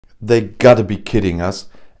They gotta be kidding us.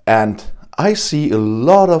 And I see a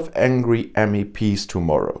lot of angry MEPs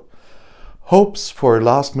tomorrow. Hopes for a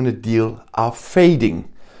last-minute deal are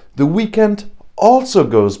fading. The weekend also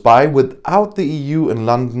goes by without the EU and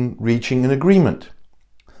London reaching an agreement.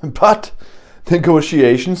 But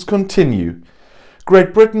negotiations continue.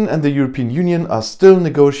 Great Britain and the European Union are still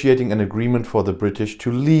negotiating an agreement for the British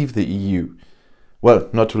to leave the EU. Well,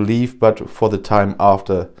 not to leave, but for the time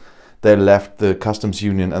after they left the customs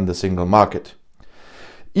union and the single market.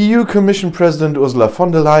 EU Commission President Ursula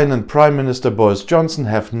von der Leyen and Prime Minister Boris Johnson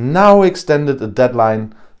have now extended a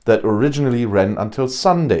deadline that originally ran until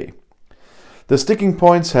Sunday. The sticking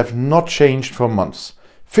points have not changed for months.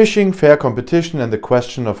 Fishing, fair competition and the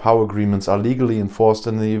question of how agreements are legally enforced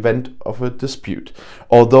in the event of a dispute.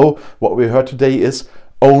 Although what we heard today is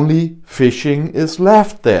only fishing is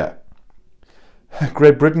left there.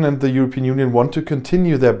 Great Britain and the European Union want to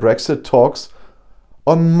continue their Brexit talks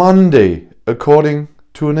on Monday, according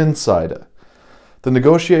to an insider. The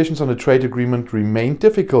negotiations on a trade agreement remain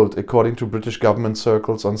difficult, according to British government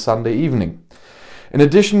circles on Sunday evening. In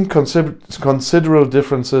addition, considerable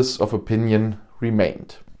differences of opinion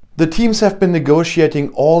remained. The teams have been negotiating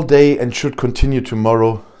all day and should continue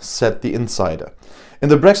tomorrow, said the insider. In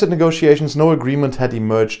the Brexit negotiations, no agreement had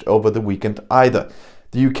emerged over the weekend either.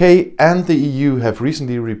 The UK and the EU have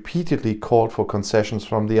recently repeatedly called for concessions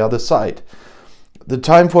from the other side. The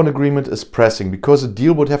time for an agreement is pressing because a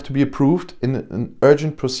deal would have to be approved in an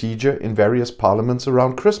urgent procedure in various parliaments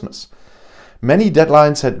around Christmas. Many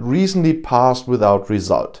deadlines had recently passed without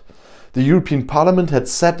result. The European Parliament had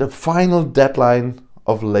set a final deadline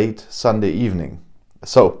of late Sunday evening.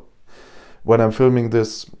 So, when I'm filming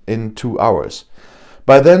this, in 2 hours.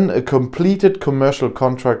 By then, a completed commercial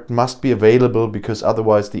contract must be available because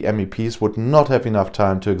otherwise the MEPs would not have enough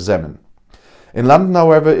time to examine. In London,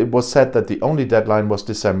 however, it was said that the only deadline was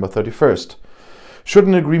December 31st. Should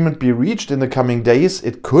an agreement be reached in the coming days,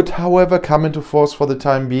 it could, however, come into force for the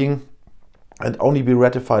time being and only be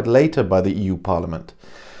ratified later by the EU Parliament.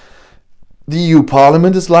 The EU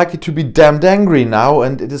Parliament is likely to be damned angry now,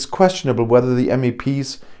 and it is questionable whether the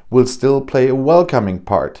MEPs will still play a welcoming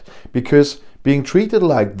part, because being treated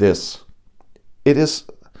like this, it is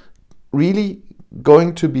really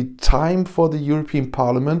going to be time for the European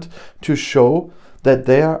Parliament to show that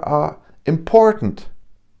they are important.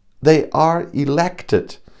 They are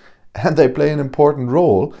elected and they play an important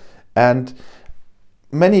role, and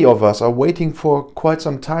many of us are waiting for quite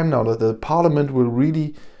some time now that the Parliament will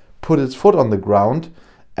really put its foot on the ground,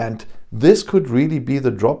 and this could really be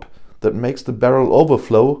the drop that makes the barrel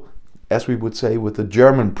overflow, as we would say with the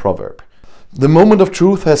German proverb. The moment of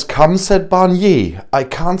truth has come, said Barnier. I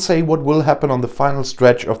can't say what will happen on the final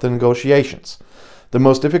stretch of the negotiations. The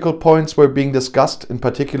most difficult points were being discussed, in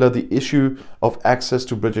particular the issue of access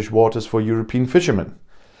to British waters for European fishermen.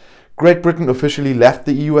 Great Britain officially left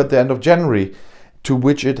the EU at the end of January, to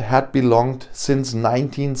which it had belonged since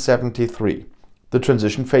 1973. The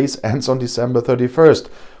transition phase ends on December 31st.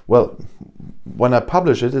 Well, when I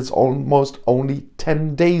publish it, it's almost only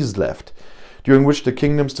 10 days left, during which the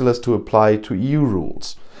kingdom still has to apply to EU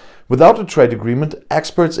rules. Without a trade agreement,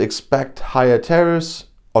 experts expect higher tariffs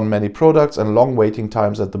on many products and long waiting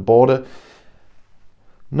times at the border,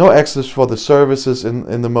 no access for the services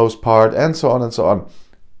in the most part, and so on and so on.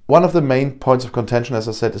 One of the main points of contention, as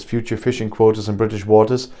I said, is future fishing quotas in British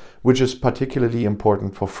waters, which is particularly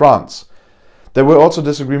important for France. There were also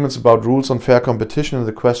disagreements about rules on fair competition and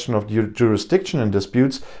the question of jurisdiction in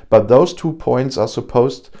disputes, but those 2 points are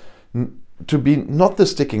supposed to be not the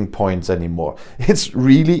sticking points anymore. It's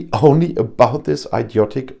really only about this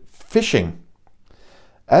idiotic fishing.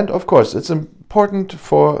 And of course, it's important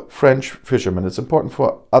for French fishermen, it's important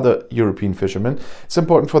for other European fishermen, it's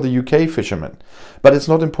important for the UK fishermen, but it's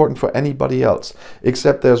not important for anybody else,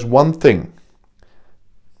 except there's one thing.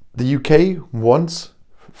 The UK wants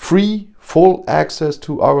free, full access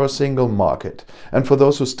to our single market. And for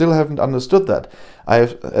those who still haven't understood that,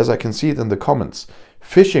 as I can see it in the comments,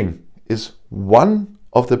 fishing is one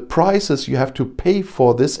of the prices you have to pay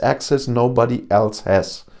for this access nobody else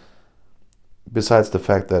has. Besides the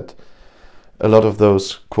fact that a lot of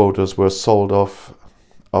those quotas were sold off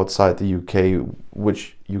outside the UK,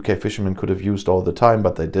 which UK fishermen could have used all the time,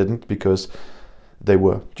 but they didn't because they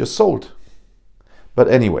were just sold. But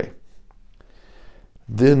anyway,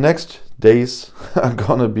 the next days are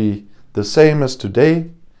gonna be the same as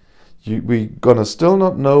today. We're gonna still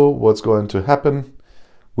not know what's going to happen.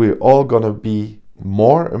 We're all gonna be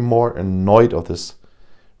more and more annoyed of this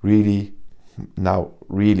really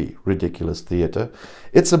ridiculous theater.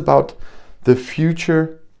 It's about the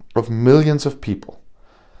future of millions of people.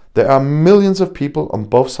 There are millions of people on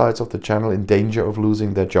both sides of the channel in danger of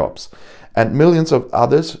losing their jobs, and millions of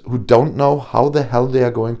others who don't know how the hell they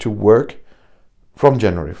are going to work from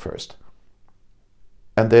January 1st.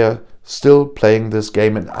 And they are still playing this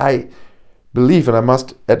game. And I believe, and I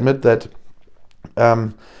must admit that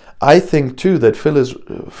I think too that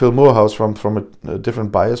Phil Moorhouse from a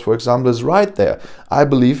different bias, for example, is right there. I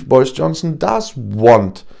believe Boris Johnson does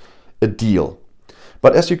want a deal.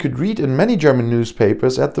 But as you could read in many German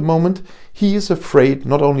newspapers at the moment, he is afraid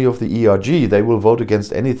not only of the ERG, they will vote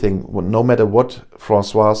against anything, no matter what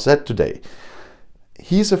François said today.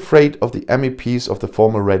 He's afraid of the MEPs of the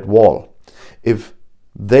former Red Wall. If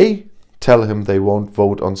they tell him they won't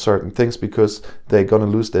vote on certain things because they're going to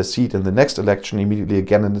lose their seat in the next election immediately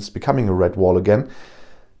again and it's becoming a Red Wall again,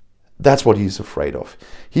 that's what he's afraid of.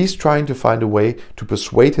 He's trying to find a way to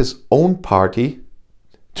persuade his own party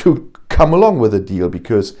to come along with a deal,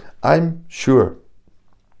 because I'm sure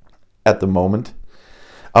at the moment,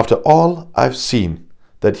 after all I've seen,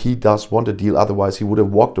 that he does want a deal, otherwise he would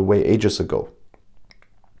have walked away ages ago.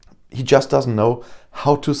 He just doesn't know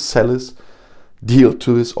how to sell his deal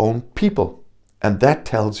to his own people, and that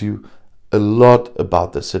tells you a lot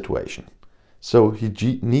about the situation. So he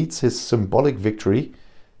needs his symbolic victory.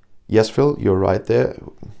 Yes, Phil, you're right there.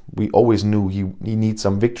 We always knew he needs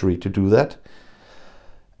some victory to do that.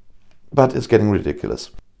 But it's getting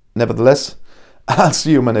ridiculous. Nevertheless, I'll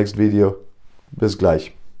see you in my next video. Bis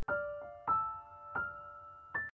gleich.